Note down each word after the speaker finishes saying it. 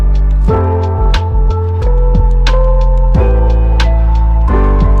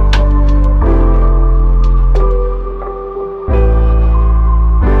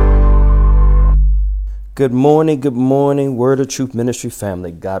Good morning, Word of Truth Ministry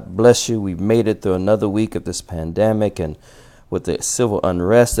family. God bless you. We've made it through another week of this pandemic, and with the civil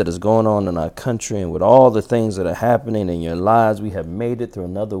unrest that is going on in our country and with all the things that are happening in your lives, we have made it through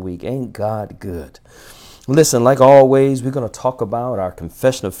another week. Ain't God good? Listen, like always, we're going to talk about our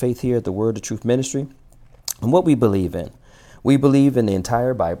confession of faith here at the Word of Truth Ministry and what we believe in. We believe in the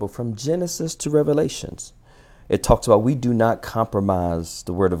entire Bible from Genesis to Revelations. It talks about we do not compromise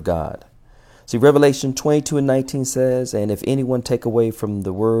the Word of God. See, Revelation 22:19 says, and if anyone take away from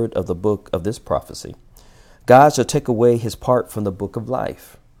the word of the book of this prophecy, God shall take away his part from the book of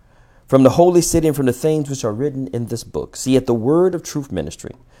life, from the holy city and from the things which are written in this book. See, at the Word of Truth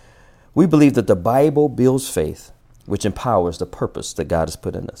Ministry, we believe that the Bible builds faith, which empowers the purpose that God has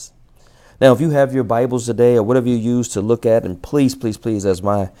put in us. Now, if you have your Bibles today or whatever you use to look at, and please, as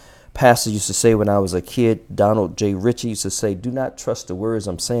my pastor used to say when I was a kid, Donald J. Ritchie used to say, do not trust the words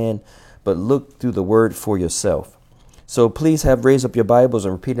I'm saying, but look through the word for yourself. So please raise up your Bibles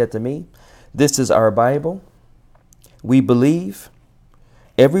and repeat after me. This is our Bible. We believe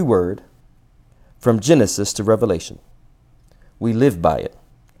every word from Genesis to Revelation. We live by it.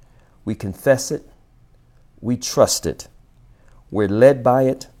 We confess it. We trust it. We're led by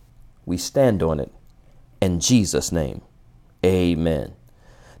it. We stand on it. In Jesus' name, amen.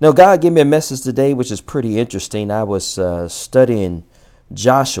 Now, God gave me a message today, which is pretty interesting. I was studying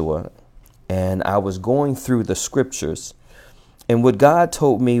Joshua, and I was going through the scriptures, and what God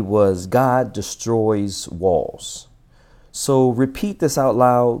told me was God destroys walls. So repeat this out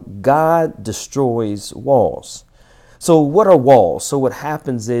loud. God destroys walls. So what are walls? So what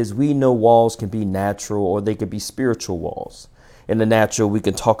happens is we know walls can be natural or they could be spiritual walls. In the natural, we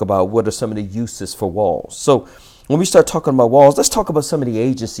can talk about what are some of the uses for walls. So when we start talking about walls, let's talk about some of the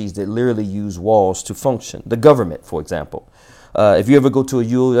agencies that literally use walls to function. The government, for example. If you ever go to a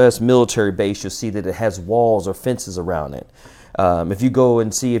U.S. military base, you'll see that it has walls or fences around it. If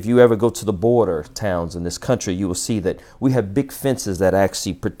you ever go to the border towns in this country, you will see that we have big fences that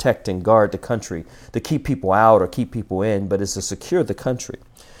actually protect and guard the country to keep people out or keep people in, but it's to secure the country.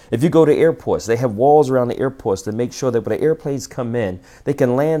 If you go to airports, they have walls around the airports to make sure that when the airplanes come in, they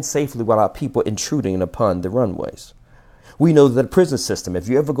can land safely without people intruding upon the runways. We know that the prison system, if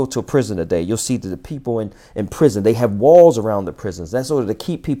you ever go to a prison today, you'll see that the people in prison, they have walls around the prisons. That's in order to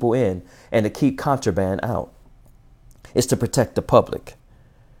keep people in and to keep contraband out. It's to protect the public.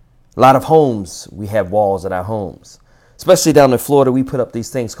 A lot of homes, we have walls at our homes. Especially down in Florida, we put up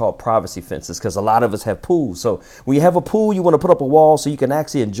these things called privacy fences because a lot of us have pools. So when you have a pool, you want to put up a wall so you can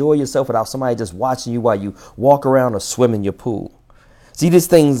actually enjoy yourself without somebody just watching you while you walk around or swim in your pool. See, these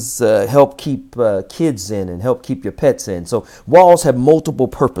things help keep kids in and help keep your pets in. So walls have multiple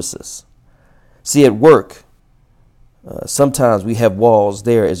purposes. See, at work, sometimes we have walls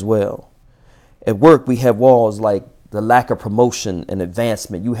there as well. At work, we have walls like the lack of promotion and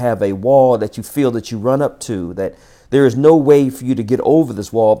advancement. You have a wall that you feel that you run up to, that there is no way for you to get over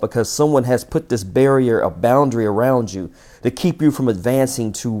this wall because someone has put this barrier, a boundary around you to keep you from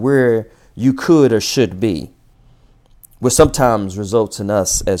advancing to where you could or should be, which sometimes results in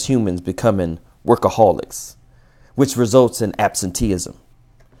us as humans becoming workaholics, which results in absenteeism.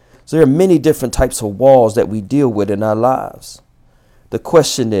 So there are many different types of walls that we deal with in our lives. The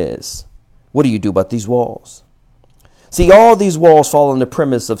question is, what do you do about these walls? See, all these walls fall on the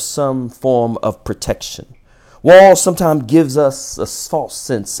premise of some form of protection. Walls sometimes gives us a false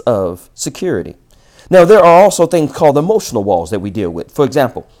sense of security. Now, there are also things called emotional walls that we deal with. For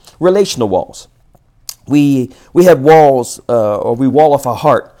example, relational walls. We have walls or we wall off our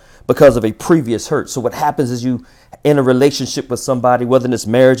heart because of a previous hurt. So what happens is you in a relationship with somebody, whether it's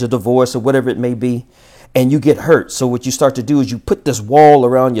marriage or divorce or whatever it may be, and you get hurt. So what you start to do is you put this wall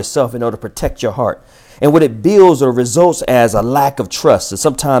around yourself in order to protect your heart. And what it builds or results as a lack of trust. And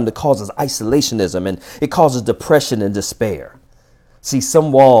sometimes it causes isolationism and it causes depression and despair. See,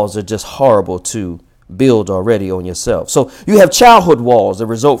 some walls are just horrible to build already on yourself. So you have childhood walls that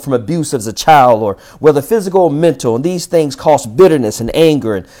result from abuse as a child, or whether physical or mental. And these things cause bitterness and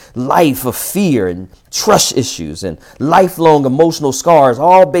anger and life of fear and trust issues and lifelong emotional scars,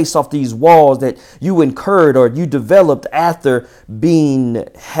 all based off these walls that you incurred or you developed after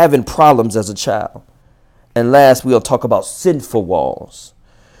having problems as a child. And last, we'll talk about sinful walls.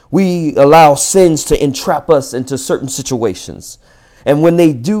 We allow sins to entrap us into certain situations. And when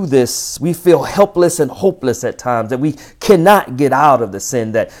they do this, we feel helpless and hopeless at times, that we cannot get out of the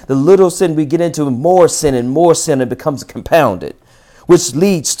sin, that the little sin we get into, more sin, and it becomes compounded, which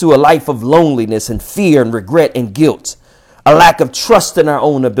leads to a life of loneliness and fear and regret and guilt, a lack of trust in our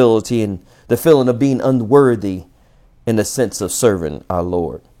own ability, and the feeling of being unworthy in the sense of serving our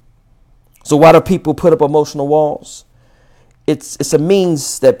Lord. So why do people put up emotional walls? It's a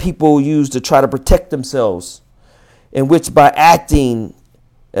means that people use to try to protect themselves, in which by acting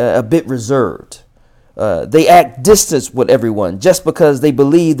a bit reserved, they act distance with everyone just because they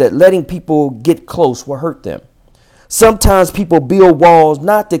believe that letting people get close will hurt them. Sometimes people build walls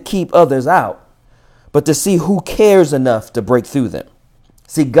not to keep others out, but to see who cares enough to break through them.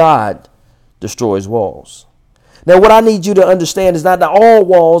 See, God destroys walls. Now, what I need you to understand is not that all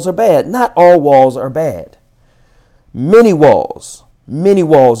walls are bad. Not all walls are bad. Many walls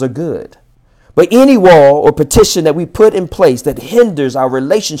are good. But any wall or petition that we put in place that hinders our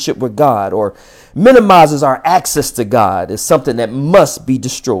relationship with God or minimizes our access to God is something that must be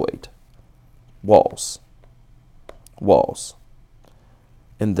destroyed. Walls.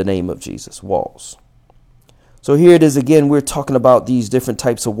 In the name of Jesus, walls. So here it is again. We're talking about these different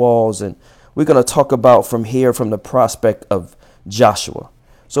types of walls, and we're going to talk about from the prospect of Joshua.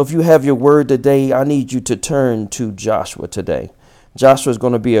 So if you have your word today, I need you to turn to Joshua today. Joshua is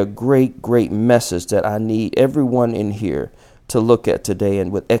going to be a great, great message that I need everyone in here to look at today,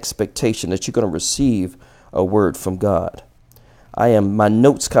 and with expectation that you're going to receive a word from God. My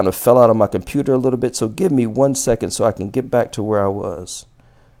notes kind of fell out of my computer a little bit, so give me 1 second so I can get back to where I was.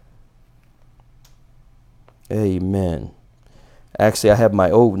 Amen. Actually, I have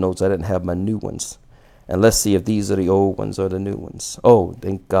my old notes. I didn't have my new ones. And let's see if these are the old ones or the new ones. Oh,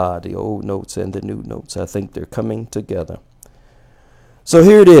 thank God, the old notes and the new notes. I think they're coming together. So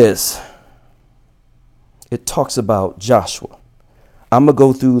here it is. It talks about Joshua. I'm going to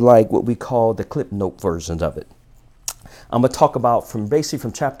go through like what we call the clip note versions of it. I'm going to talk about from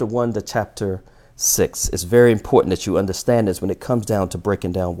chapter 1 to chapter 6. It's very important that you understand this when it comes down to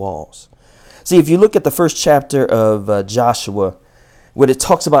breaking down walls. See, if you look at the first chapter of Joshua, what it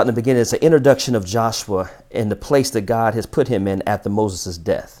talks about in the beginning is an introduction of Joshua and the place that God has put him in after Moses'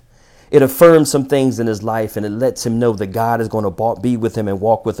 death. It affirms some things in his life, and it lets him know that God is going to be with him and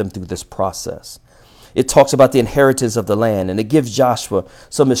walk with him through this process. It talks about the inheritance of the land, and it gives Joshua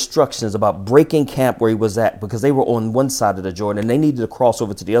some instructions about breaking camp where he was at, because they were on one side of the Jordan and they needed to cross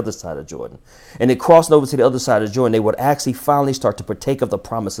over to the other side of Jordan. And they crossed over to the other side of Jordan, they would actually finally start to partake of the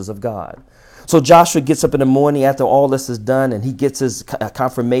promises of God. So Joshua gets up in the morning after all this is done, and he gets his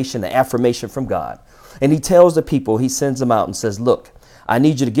confirmation, an affirmation from God. And he tells the people, he sends them out and says, look, I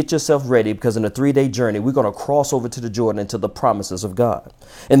need you to get yourself ready, because in a 3-day journey, we're going to cross over to the Jordan into the promises of God.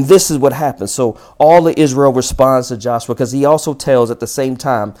 And this is what happens. So all of Israel responds to Joshua, because he also tells at the same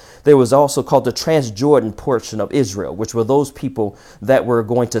time, there was also called the Transjordan portion of Israel, which were those people that were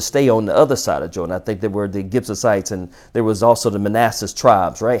going to stay on the other side of Jordan. I think they were the Gibeonites, and there was also the Manasseh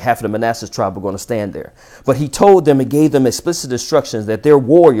tribes, right? Half of the Manasseh tribe were going to stand there. But he told them and gave them explicit instructions that their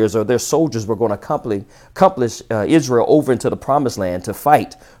warriors or their soldiers were going to accomplish Israel over into the promised land to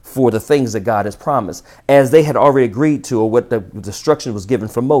fight for the things that God has promised, as they had already agreed to, or what the instruction was given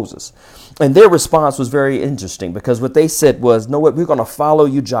from Moses. And their response was very interesting, because what they said was, know what, we're going to follow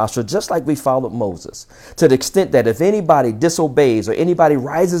you, Joshua, just like we followed Moses, to the extent that if anybody disobeys or anybody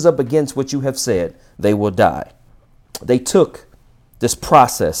rises up against what you have said, they will die. They took this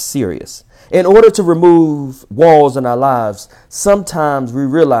process serious. In order to remove walls in our lives, sometimes we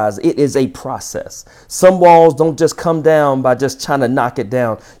realize it is a process. Some walls don't just come down by just trying to knock it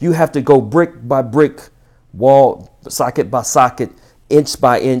down. You have to go brick by brick, wall, socket by socket, inch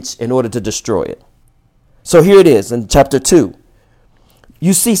by inch in order to destroy it. So here it is in chapter 2.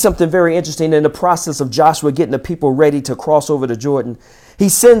 You see something very interesting in the process of Joshua getting the people ready to cross over the Jordan. He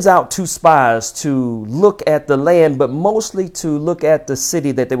sends out 2 spies to look at the land, but mostly to look at the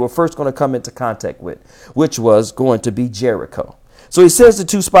city that they were first going to come into contact with, which was going to be Jericho. So he sends the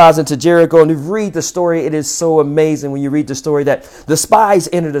 2 spies into Jericho, and you read the story. It is so amazing when you read the story that the spies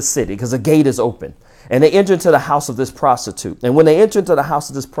enter the city because the gate is open. And they enter into the house of this prostitute. And when they enter into the house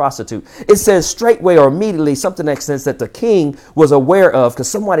of this prostitute, it says straightway or immediately something that sense that the king was aware of,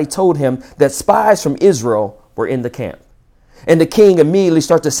 because somebody told him that spies from Israel were in the camp. And the king immediately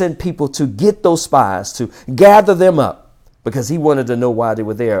started to send people to get those spies, to gather them up, because he wanted to know why they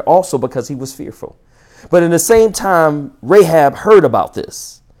were there. Also because he was fearful. But in the same time, Rahab heard about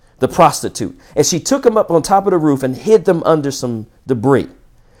this, the prostitute, and she took them up on top of the roof and hid them under some debris,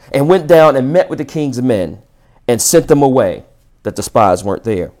 and went down and met with the king's men and sent them away, that the spies weren't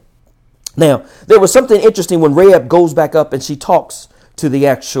there. Now, there was something interesting when Rahab goes back up and she talks to the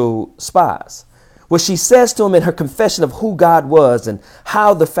actual spies. What she says to them in her confession of who God was, and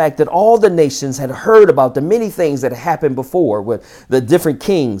how the fact that all the nations had heard about the many things that had happened before with the different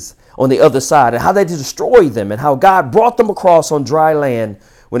kings on the other side, and how they destroyed them, and how God brought them across on dry land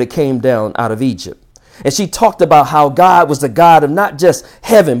when it came down out of Egypt. And she talked about how God was the God of not just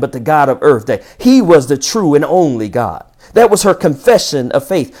heaven, but the God of earth, that he was the true and only God. That was her confession of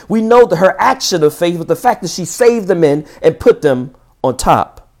faith. We know that her action of faith was the fact that she saved the men and put them on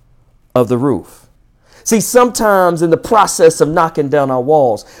top of the roof. See, sometimes in the process of knocking down our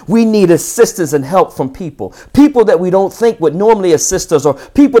walls, we need assistance and help from people that we don't think would normally assist us, or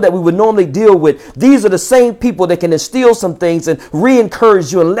people that we would normally deal with. These are the same people that can instill some things and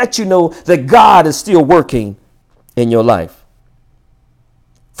re-encourage you and let you know that God is still working in your life.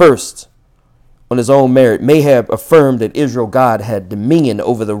 First, on his own merit, Rahab affirmed that Israel God had dominion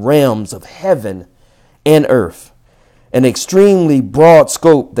over the realms of heaven and earth, an extremely broad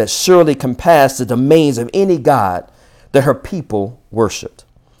scope that surely compassed the domains of any God that her people worshipped.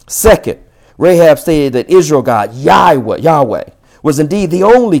 Second, Rahab stated that Israel God, Yahweh, was indeed the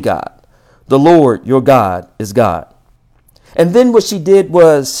only God. The Lord your God is God. And then what she did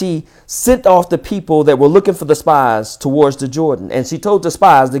was she sent off the people that were looking for the spies towards the Jordan. And she told the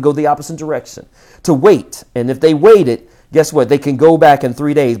spies to go the opposite direction, to wait. And if they waited, guess what? They can go back in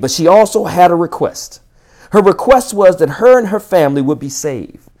 3 days. But she also had a request. Her request was that her and her family would be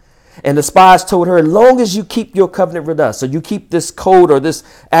saved. And the spies told her, as long as you keep your covenant with us, or you keep this code or this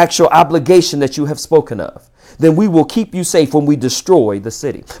actual obligation that you have spoken of, then we will keep you safe when we destroy the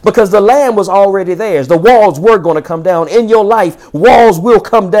city. Because the land was already theirs. The walls were going to come down. In your life, walls will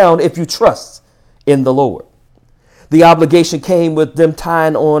come down if you trust in the Lord. The obligation came with them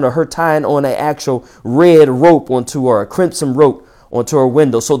tying on, or her tying on, an actual red rope onto, or a crimson rope onto her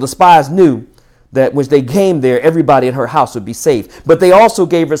window. So the spies knew that when they came there, everybody in her house would be safe. But they also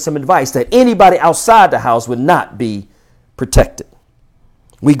gave her some advice that anybody outside the house would not be protected.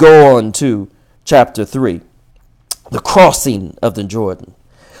 We go on to chapter 3, the crossing of the Jordan.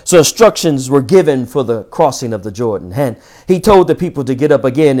 So instructions were given for the crossing of the Jordan. And he told the people to get up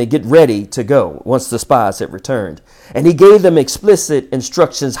again and get ready to go once the spies had returned. And he gave them explicit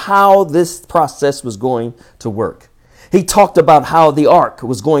instructions how this process was going to work. He talked about how the ark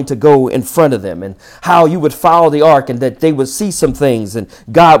was going to go in front of them and how you would follow the ark and that they would see some things and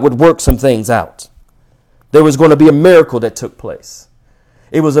God would work some things out. There was going to be a miracle that took place.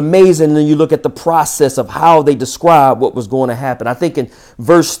 It was amazing when you look at the process of how they describe what was going to happen. I think in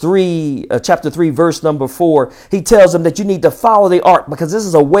chapter 3, verse number 4, he tells them that you need to follow the ark because this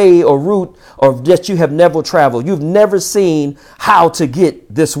is a way or route or that you have never traveled. You've never seen how to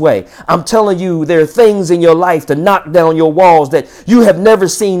get this way. I'm telling you, there are things in your life to knock down your walls that you have never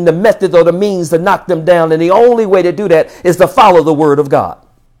seen the method or the means to knock them down. And the only way to do that is to follow the word of God.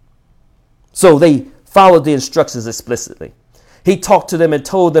 So they followed the instructions explicitly. He talked to them and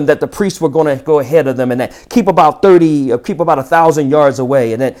told them that the priests were going to go ahead of them and that keep about 1,000 yards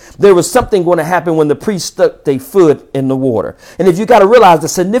away. And that there was something going to happen when the priests stuck their foot in the water. And if you got to realize the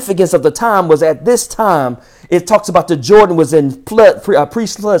significance of the time was at this time, it talks about the Jordan was in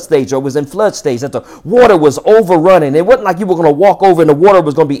pre-flood stage, or was in flood stage, that the water was overrunning. It wasn't like you were going to walk over and the water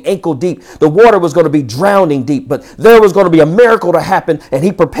was going to be ankle deep. The water was going to be drowning deep, but there was going to be a miracle to happen. And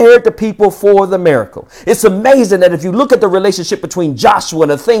he prepared the people for the miracle. It's amazing that if you look at the relationship between Joshua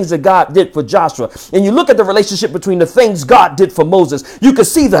and the things that God did for Joshua, and you look at the relationship between the things God did for Moses, you can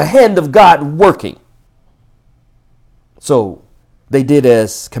see the hand of God working. So they did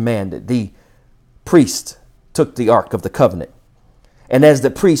as commanded. The priest took the Ark of the Covenant. And as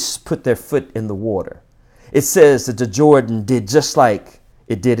the priests put their foot in the water, it says that the Jordan did just like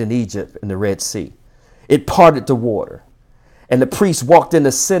it did in Egypt in the Red Sea. It parted the water. And the priests walked in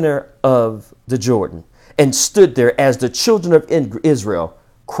the center of the Jordan and stood there as the children of Israel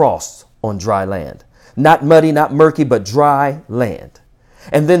crossed on dry land. Not muddy, not murky, but dry land.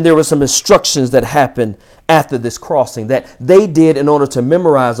 And then there were some instructions that happened after this crossing that they did in order to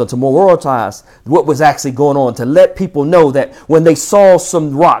memorize or to memorialize what was actually going on, to let people know that when they saw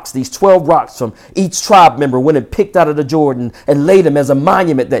some rocks, these 12 rocks from each tribe member went and picked out of the Jordan and laid them as a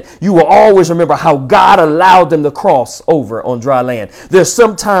monument, that you will always remember how God allowed them to cross over on dry land. There's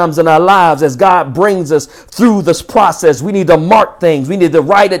some times in our lives as God brings us through this process, we need to mark things. We need to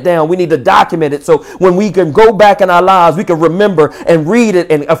write it down. We need to document it. So when we can go back in our lives, we can remember and read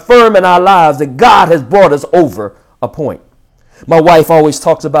it and affirm in our lives that God has brought us over a point. My wife always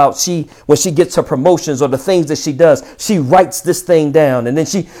talks about when she gets her promotions or the things that she does, she writes this thing down and then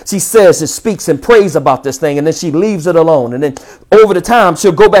she says and speaks and prays about this thing and then she leaves it alone. And then over the time,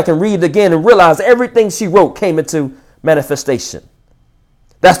 she'll go back and read it again and realize everything she wrote came into manifestation.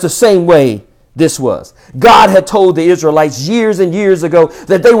 That's the same way this was. God had told the Israelites years and years ago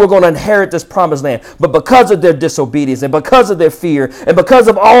that they were going to inherit this promised land. But because of their disobedience and because of their fear and because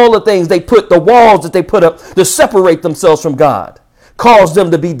of all the things they put, the walls that they put up to separate themselves from God, caused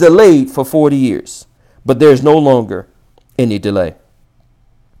them to be delayed for 40 years. but there's no longer any delay.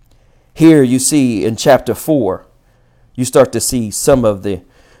 Here you see in chapter 4, you start to see some of the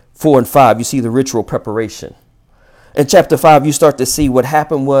 4 and 5. You see the ritual preparation. In chapter 5, you start to see what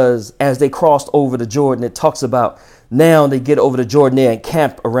happened was as they crossed over the Jordan. It talks about now they get over the Jordan, they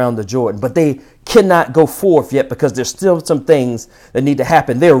encamp around the Jordan, but they cannot go forth yet because there's still some things that need to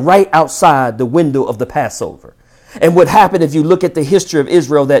happen. They're right outside the window of the Passover. And what happened, if you look at the history of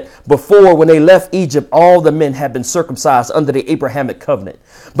Israel, that before, when they left Egypt, all the men had been circumcised under the Abrahamic covenant.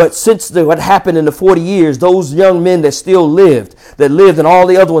 But since what happened in the 40 years, those young men that still lived, and all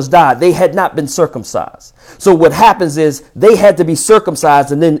the other ones died, they had not been circumcised. So what happens is they had to be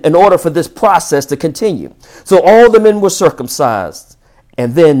circumcised, and then in order for this process to continue. So all the men were circumcised,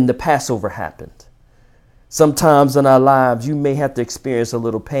 and then the Passover happened. Sometimes in our lives, you may have to experience a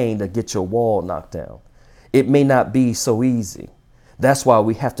little pain to get your wall knocked down. It may not be so easy. That's why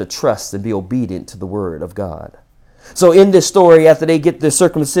we have to trust and be obedient to the word of God. So in this story, after they get the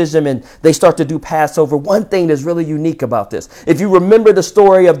circumcision and they start to do Passover, one thing that's really unique about this, if you remember the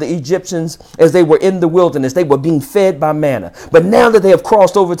story of the Egyptians as they were in the wilderness, they were being fed by manna. But now that they have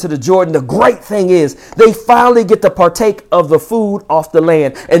crossed over to the Jordan, the great thing is they finally get to partake of the food off the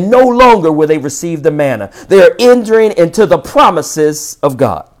land, and no longer will they receive the manna. They are entering into the promises of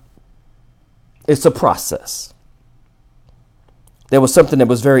God. It's a process. There was something that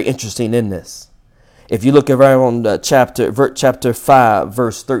was very interesting in this. If you look around chapter 5,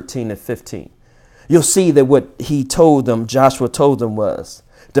 verse 13 and 15, you'll see that what Joshua told them was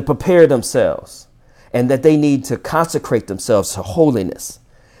to prepare themselves and that they need to consecrate themselves to holiness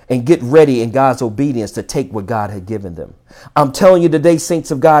and get ready in God's obedience to take what God had given them. I'm telling you today,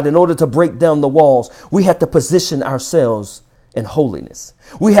 saints of God, in order to break down the walls, we have to position ourselves in holiness.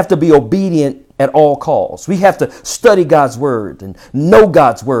 We have to be obedient at all costs. We have to study God's word and know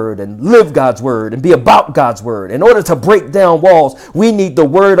God's word and live God's word and be about God's word. In order to break down walls, we need the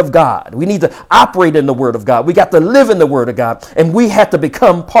word of God. We need to operate in the word of God. We got to live in the word of God, and we have to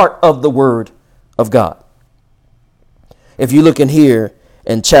become part of the word of God. If you look in here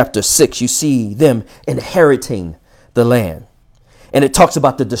in chapter 6, you see them inheriting the land, and it talks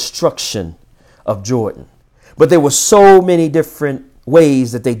about the destruction of Jordan. But there were so many different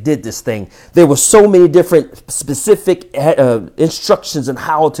ways that they did this thing. There were so many different specific instructions on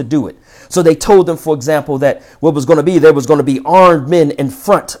how to do it. So they told them, for example, that there was going to be armed men in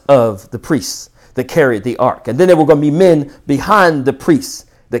front of the priests that carried the ark. And then there were going to be men behind the priests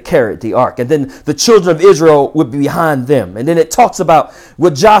that carried the ark. And then the children of Israel would be behind them. And then it talks about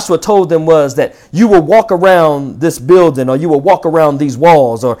what Joshua told them was that you will walk around this building, or you will walk around these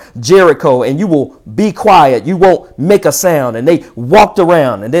walls or Jericho, and you will be quiet. You won't make a sound. And they walked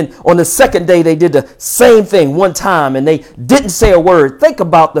around. And then on the second day, they did the same thing one time, and they didn't say a word. Think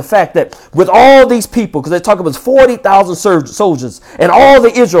about the fact that with all these people, because they talk about 40,000 soldiers and all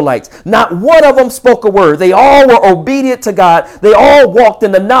the Israelites, not one of them spoke a word. They all were obedient to God. They all walked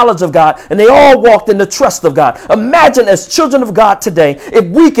in the knowledge of God, and they all walked in the trust of God. Imagine, as children of God today, if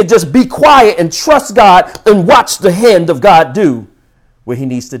we could just be quiet and trust God and watch the hand of God do what he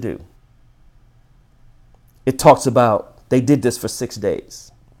needs to do. It talks about they did this for 6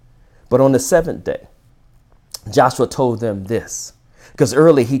 days. But on the 7th day, Joshua told them this, because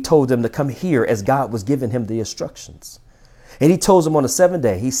early he told them to come here as God was giving him the instructions. And he told them on the 7th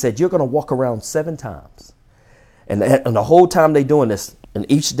day, he said, you're going to walk around 7 times. And the whole time they're doing this, and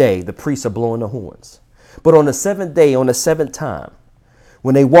each day the priests are blowing the horns. But on the 7th day, on the 7th time,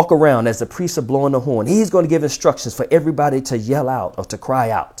 when they walk around as the priests are blowing the horn, he's going to give instructions for everybody to yell out or to cry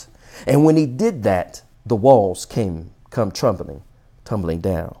out. And when he did that, the walls come tumbling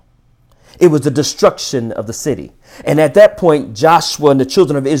down. It was the destruction of the city. And at that point, Joshua and the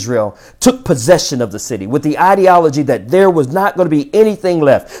children of Israel took possession of the city with the ideology that there was not going to be anything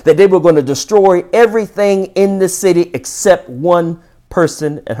left, that they were going to destroy everything in the city except one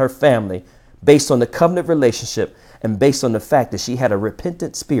person and her family, based on the covenant relationship and based on the fact that she had a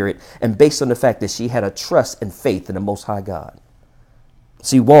repentant spirit and based on the fact that she had a trust and faith in the Most High God.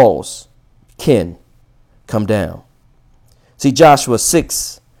 See, walls can come down. See, Joshua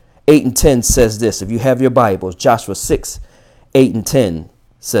 6, 8 and 10 says this. If you have your Bibles, Joshua 6, 8 and 10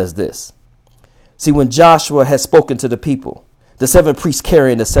 says this. See, when Joshua had spoken to the people, the 7 priests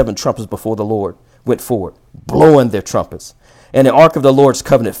carrying the 7 trumpets before the Lord went forward, blowing their trumpets. And the ark of the Lord's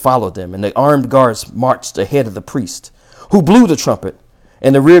covenant followed them, and the armed guards marched ahead of the priest, who blew the trumpet,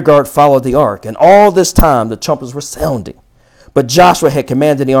 and the rear guard followed the ark. And all this time the trumpets were sounding. But Joshua had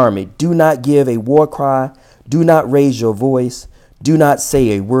commanded the army, do not give a war cry, do not raise your voice, do not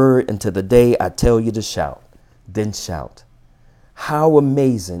say a word until the day I tell you to shout. Then shout. How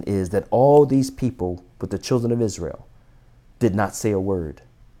amazing is that all these people But the children of Israel did not say a word,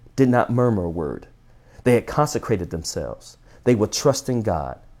 did not murmur a word. They had consecrated themselves. They were trusting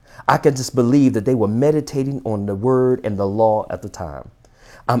God. I can just believe that they were meditating on the word and the law at the time.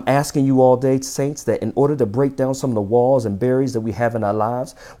 I'm asking you all day, saints, that in order to break down some of the walls and barriers that we have in our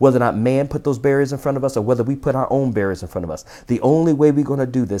lives, whether or not man put those barriers in front of us or whether we put our own barriers in front of us, the only way we're going to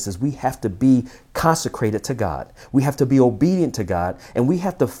do this is we have to be consecrated to God. We have to be obedient to God, and we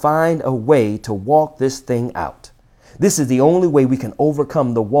have to find a way to walk this thing out. This is the only way we can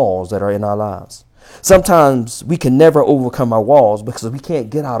overcome the walls that are in our lives. Sometimes we can never overcome our walls because we can't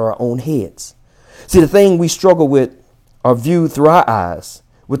get out of our own heads. See, the thing we struggle with are viewed through our eyes,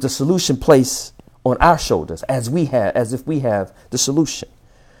 with the solution placed on our shoulders as if we have the solution.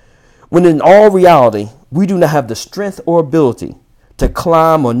 When in all reality, we do not have the strength or ability to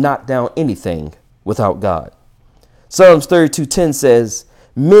climb or knock down anything without God. Psalms 32:10 says,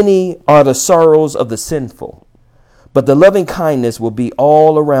 "Many are the sorrows of the sinful, but the loving kindness will be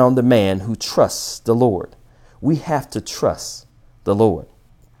all around the man who trusts the Lord." We have to trust the Lord.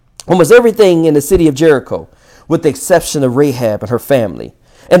 Almost everything in the city of Jericho, with the exception of Rahab and her family,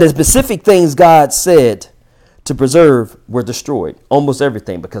 and the specific things God said to preserve, were destroyed. Almost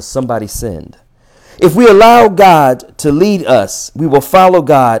everything, because somebody sinned. If we allow God to lead us, we will follow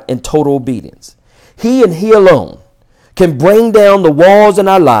God in total obedience. He and He alone can bring down the walls in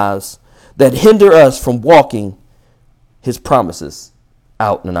our lives that hinder us from walking His promises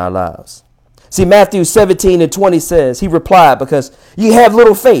out in our lives. See, Matthew 17:20 says, He replied, "Because ye have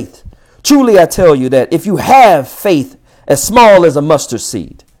little faith. Truly I tell you that if you have faith as small as a mustard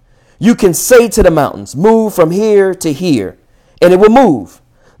seed, you can say to the mountains, move from here to here, and it will move.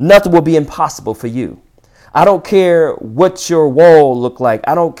 Nothing will be impossible for you." I don't care what your wall look like.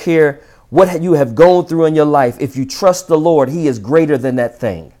 I don't care what you have gone through in your life. If you trust the Lord, He is greater than that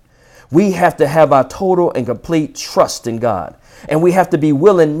thing. We have to have our total and complete trust in God. And we have to be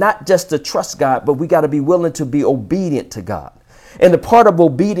willing not just to trust God, but we got to be willing to be obedient to God. And the part of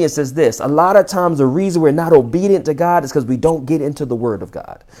obedience is this. A lot of times the reason we're not obedient to God is because we don't get into the word of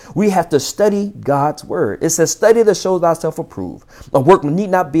God. We have to study God's word. It says, "Study to show thyself approved. A workman need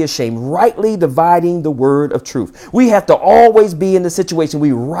not be ashamed, rightly dividing the word of truth." We have to always be in the situation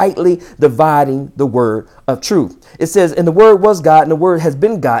we rightly dividing the word of truth. It says, "And the word was God, and the word has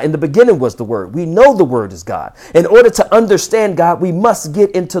been God. In the beginning was the word." We know the word is God. In order to understand God, we must get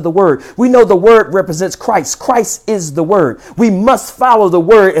into the word. We know the word represents Christ. Christ is the word. We must follow the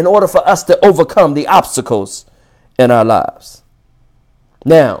word in order for us to overcome the obstacles in our lives.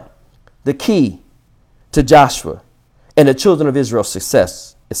 Now, the key to Joshua and the children of Israel's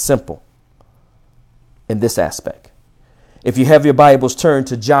success is simple in this aspect. If you have your Bibles, turn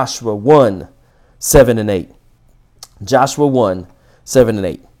to Joshua 1:7-8. Joshua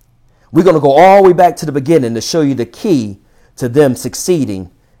 1:7-8. We're going to go all the way back to the beginning to show you the key to them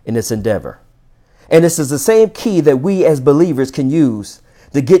succeeding in this endeavor. And this is the same key that we as believers can use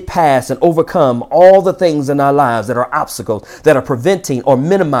to get past and overcome all the things in our lives that are obstacles that are preventing or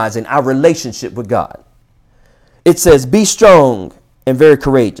minimizing our relationship with God. It says, "Be strong and very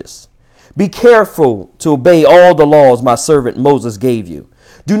courageous. Be careful to obey all the laws my servant Moses gave you.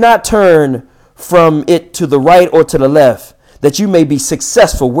 Do not turn from it to the right or to the left, that you may be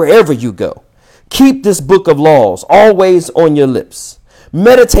successful wherever you go. Keep this book of laws always on your lips.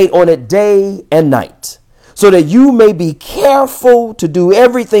 Meditate on it day and night, so that you may be careful to do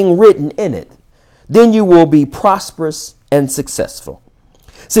everything written in it. Then you will be prosperous and successful."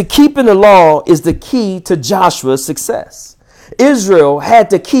 See, keeping the law is the key to Joshua's success. Israel had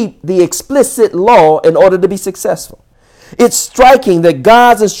to keep the explicit law in order to be successful. It's striking that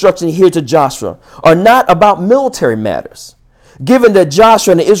God's instructions here to Joshua are not about military matters, given that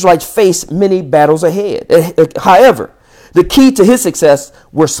Joshua and the Israelites faced many battles ahead. However, the key to his success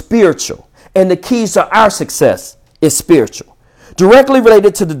were spiritual, and the keys to our success is spiritual, directly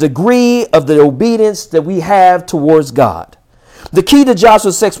related to the degree of the obedience that we have towards God. The key to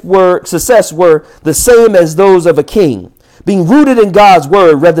Joshua's success were the same as those of a king, being rooted in God's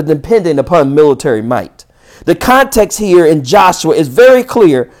word rather than dependent upon military might. The context here in Joshua is very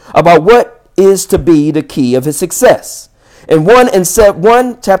clear about what is to be the key of his success. In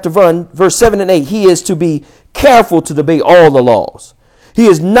chapter 1, verse 7 and 8, he is to be careful to obey all the laws. He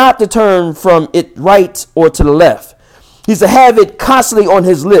is not to turn from it right or to the left. He's to have it constantly on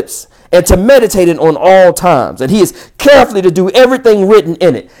his lips and to meditate it on all times. And he is carefully to do everything written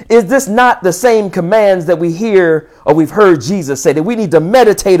in it. Is this not the same commands that we hear or we've heard Jesus say, that we need to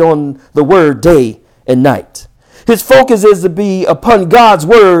meditate on the word day and night? His focus is to be upon God's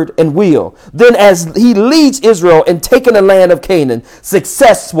word and will. Then as he leads Israel in taking the land of Canaan,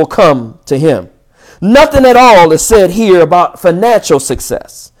 success will come to him. Nothing at all is said here about financial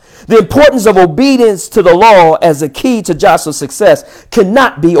success. The importance of obedience to the law as a key to Joshua's success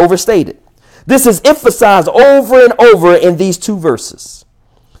cannot be overstated. This is emphasized over and over in these two verses.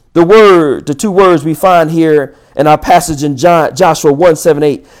 The two words we find here in our passage in Joshua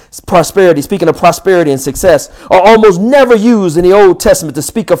 1:7-8, prosperity, speaking of prosperity and success, are almost never used in the Old Testament to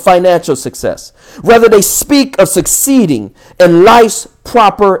speak of financial success. Rather, they speak of succeeding in life's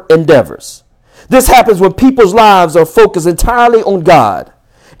proper endeavors. This happens when people's lives are focused entirely on God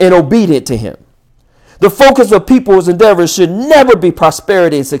and obedient to Him. The focus of people's endeavors should never be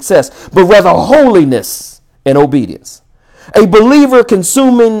prosperity and success, but rather holiness and obedience. A believer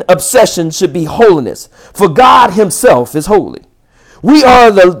consuming obsession should be holiness, for God Himself is holy. We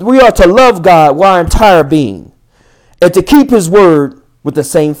are to love God with our entire being, and to keep His word with the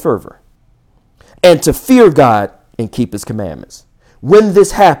same fervor, and to fear God and keep His commandments. When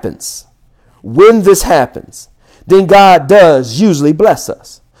this happens, then God does usually bless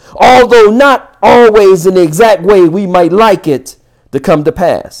us, although not always in the exact way we might like it to come to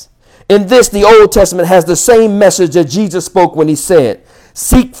pass. In this, the Old Testament has the same message that Jesus spoke when He said,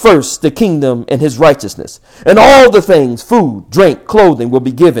 "Seek first the kingdom and His righteousness, and all the things, food, drink, clothing, will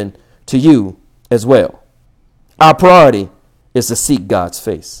be given to you as well." Our priority is to seek God's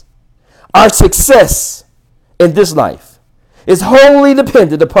face. Our success in this life is wholly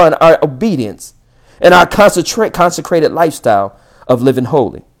dependent upon our obedience and our consecrated lifestyle of living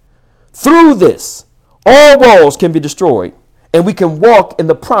holy. Through this, all walls can be destroyed, and we can walk in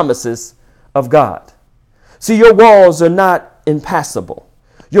the promises of God. See, your walls are not impassable.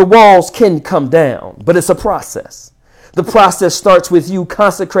 Your walls can come down, but it's a process. The process starts with you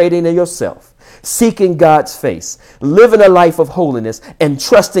consecrating yourself, seeking God's face, living a life of holiness, and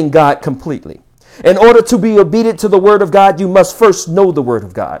trusting God completely. In order to be obedient to the word of God, you must first know the word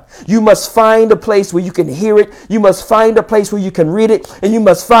of God. You must find a place where you can hear it. You must find a place where you can read it, and you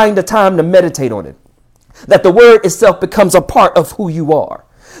must find the time to meditate on it. That the word itself becomes a part of who you are.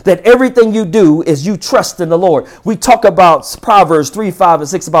 That everything you do is you trust in the Lord. We talk about Proverbs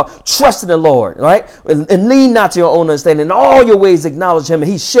 3:5-6 about trust in the Lord, right? And lean not to your own understanding. In all your ways acknowledge Him,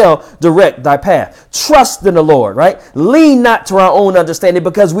 and He shall direct thy path. Trust in the Lord, right? Lean not to our own understanding,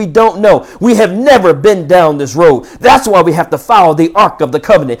 because we don't know. We have never been down this road. That's why we have to follow the Ark of the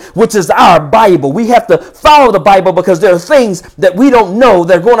Covenant, which is our Bible. We have to follow the Bible because there are things that we don't know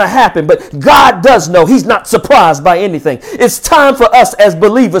that are going to happen, but God does know. He's not surprised by anything. It's time for us as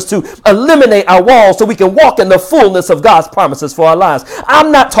believers to eliminate our walls so we can walk in the fullness of God's promises for our lives.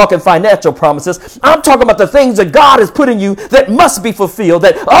 I'm not talking financial promises. I'm talking about the things that God has put in you that must be fulfilled,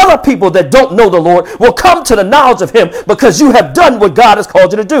 that other people that don't know the Lord will come to the knowledge of Him because you have done what God has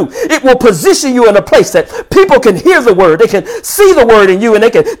called you to do. It will position you in a place that people can hear the word, they can see the word in you, and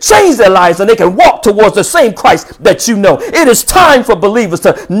they can change their lives, and they can walk towards the same Christ that you know. It is time for believers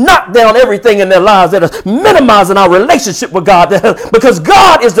to knock down everything in their lives that is minimizing our relationship with God, because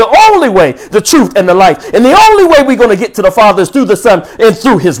God is the only way, the truth, and the life. And the only way we're going to get to the Father is through the Son and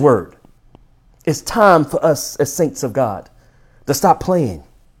through His word. It's time for us as saints of God to stop playing.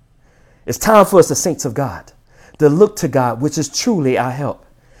 It's time for us as saints of God to look to God, which is truly our help.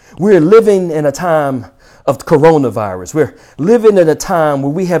 We're living in a time of coronavirus. We're living in a time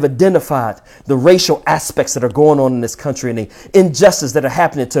where we have identified the racial aspects that are going on in this country and the injustice that are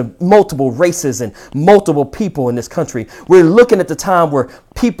happening to multiple races and multiple people in this country. We're looking at the time where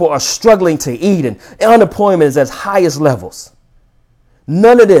people are struggling to eat and unemployment is as high as levels.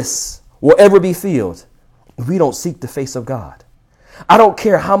 None of this will ever be filled if we don't seek the face of God. I don't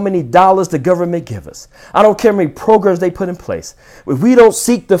care how many dollars the government give us. I don't care how many programs they put in place. If we don't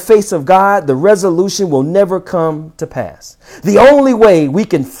seek the face of God, the resolution will never come to pass. The only way we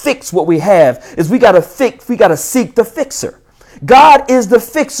can fix what we have is we got to seek the fixer. God is the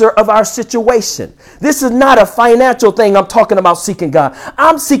fixer of our situation. This is not a financial thing. I'm talking about seeking God.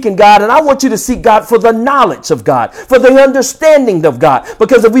 I'm seeking God, and I want you to seek God for the knowledge of God, for the understanding of God.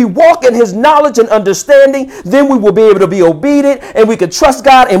 Because if we walk in His knowledge and understanding, then we will be able to be obedient, and we can trust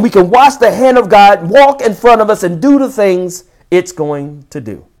God, and we can watch the hand of God walk in front of us and do the things it's going to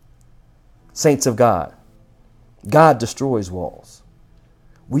do. Saints of God, God destroys walls.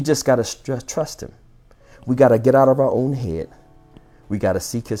 We just got to trust Him. We got to get out of our own head. We got to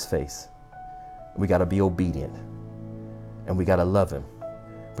seek His face. We got to be obedient. And we got to love Him.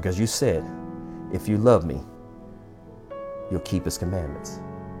 Because you said, if you love me, you'll keep His commandments.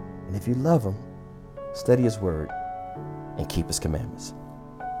 And if you love Him, study His word and keep His commandments.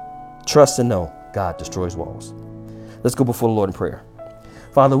 Trust and know God destroys walls. Let's go before the Lord in prayer.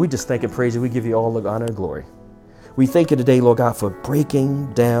 Father, we just thank and praise you. We give you all the honor and glory. We thank you today, Lord God, for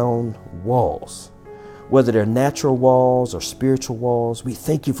breaking down walls. whether they're natural walls or spiritual walls. We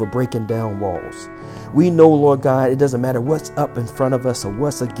thank you for breaking down walls. We know, Lord God, it doesn't matter what's up in front of us or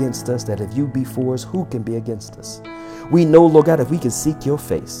what's against us, that if you be for us, who can be against us? We know, Lord God, if we can seek your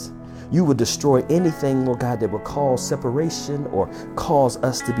face, you will destroy anything, Lord God, that will cause separation or cause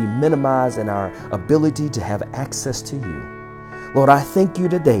us to be minimized in our ability to have access to you. Lord, I thank you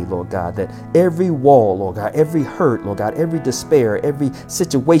today, Lord God, that every wall, Lord God, every hurt, Lord God, every despair, every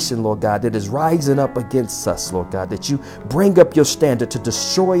situation, Lord God, that is rising up against us, Lord God, that you bring up your standard to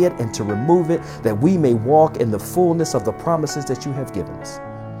destroy it and to remove it, that we may walk in the fullness of the promises that you have given us.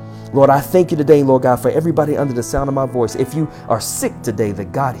 Lord, I thank you today, Lord God, for everybody under the sound of my voice. If you are sick today,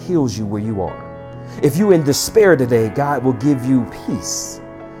 that God heals you where you are. If you're in despair today, God will give you peace.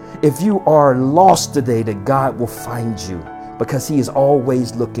 If you are lost today, that God will find you, because he is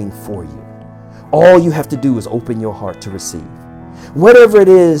always looking for you. All you have to do is open your heart to receive. Whatever it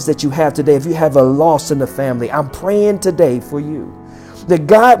is that you have today, if you have a loss in the family, I'm praying today for you, that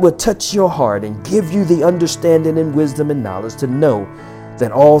God will touch your heart and give you the understanding and wisdom and knowledge to know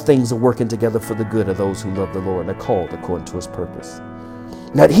that all things are working together for the good of those who love the Lord and are called according to his purpose.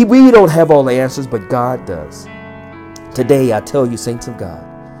 Now, we don't have all the answers, but God does. Today, I tell you, saints of God,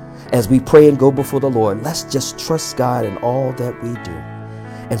 as we pray and go before the Lord, let's just trust God in all that we do.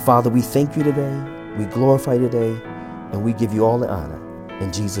 And Father, we thank you today, we glorify you today, and we give you all the honor.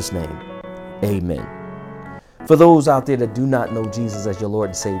 In Jesus' name, amen. For those out there that do not know Jesus as your Lord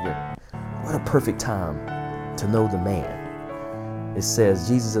and Savior, what a perfect time to know the man. It says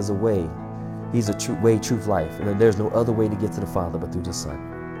Jesus is a way. He's a way, truth, life. And there's no other way to get to the Father but through the Son.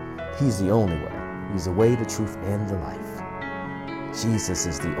 He's the only way. He's the way, the truth, and the life. Jesus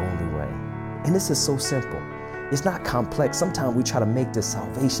is the only way. And this is so simple. It's not complex. Sometimes we try to make this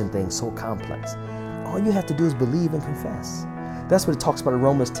salvation thing so complex. All you have to do is believe and confess. That's what it talks about in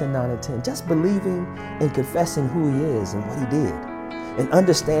Romans 10:9 and 10. Just believing and confessing who he is and what he did. And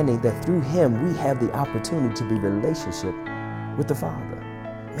understanding that through him we have the opportunity to be in relationship with the Father.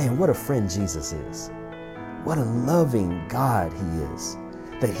 Man, what a friend Jesus is. What a loving God he is.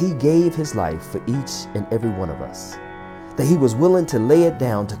 That he gave his life for each and every one of us. That he was willing to lay it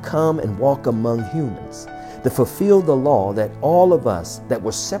down to come and walk among humans. To fulfill the law that all of us that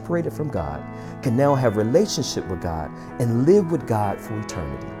were separated from God can now have relationship with God and live with God for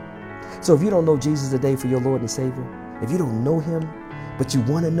eternity. So if you don't know Jesus today for your Lord and Savior, if you don't know him, but you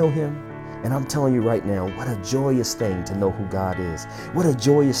want to know him, and I'm telling you right now, what a joyous thing to know who God is. What a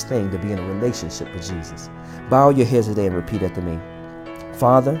joyous thing to be in a relationship with Jesus. Bow your heads today and repeat after me.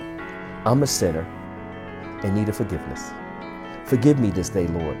 Father, I'm a sinner in need of forgiveness. Forgive me this day,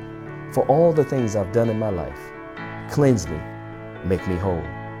 Lord, for all the things I've done in my life. Cleanse me, make me whole.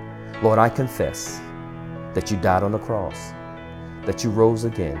 Lord, I confess that you died on the cross, that you rose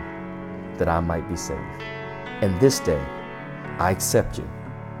again, that I might be saved. And this day, I accept you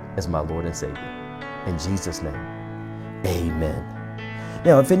as my Lord and Savior. In Jesus' name, amen.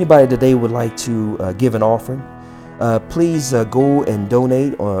 Now, if anybody today would like to give an offering, please go and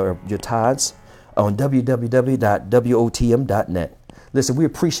donate your tithes on www.wotm.net. Listen, we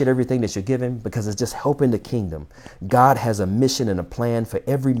appreciate everything that you're giving because it's just helping the kingdom. God has a mission and a plan for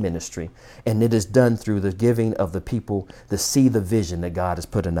every ministry, and it is done through the giving of the people to see the vision that God has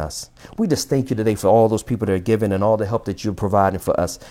put in us. We just thank you today for all those people that are giving and all the help that you're providing for us